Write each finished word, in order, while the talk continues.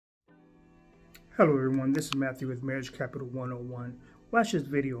Hello everyone, this is Matthew with Marriage Capital 101. Watch this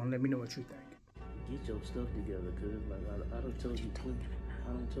video and let me know what you think. Get your stuff together, cuz like I done told you plenty.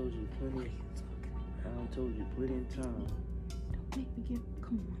 I done told you plenty. I done told you plenty of time. Don't make me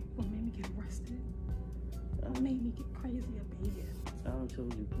don't make me get arrested. Don't make me get crazy up in here. I done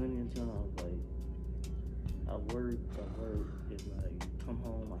told you plenty of times, like I work, it's like come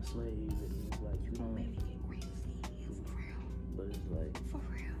home, I slave, and it's like you don't make me get crazy, for real. But it's like for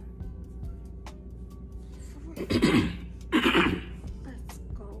real. Let's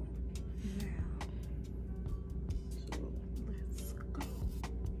go now. So let's go.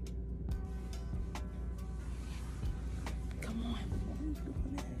 Come on. why you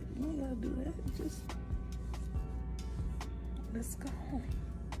doing that? You don't gotta do that. Just let's go.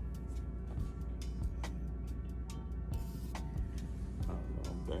 I don't know,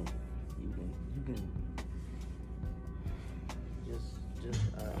 I'm thinking. You can just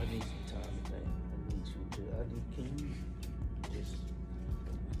I need some time to think. I need you to can you just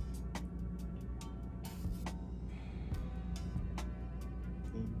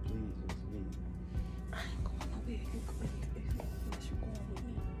please just leave? I ain't going nowhere. You go unless you're going with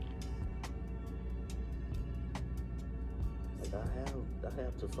me. Like I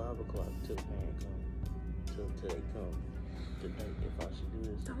have till 5 o'clock till man come till they come tonight if I should do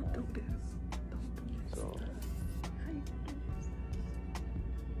this. Don't do this.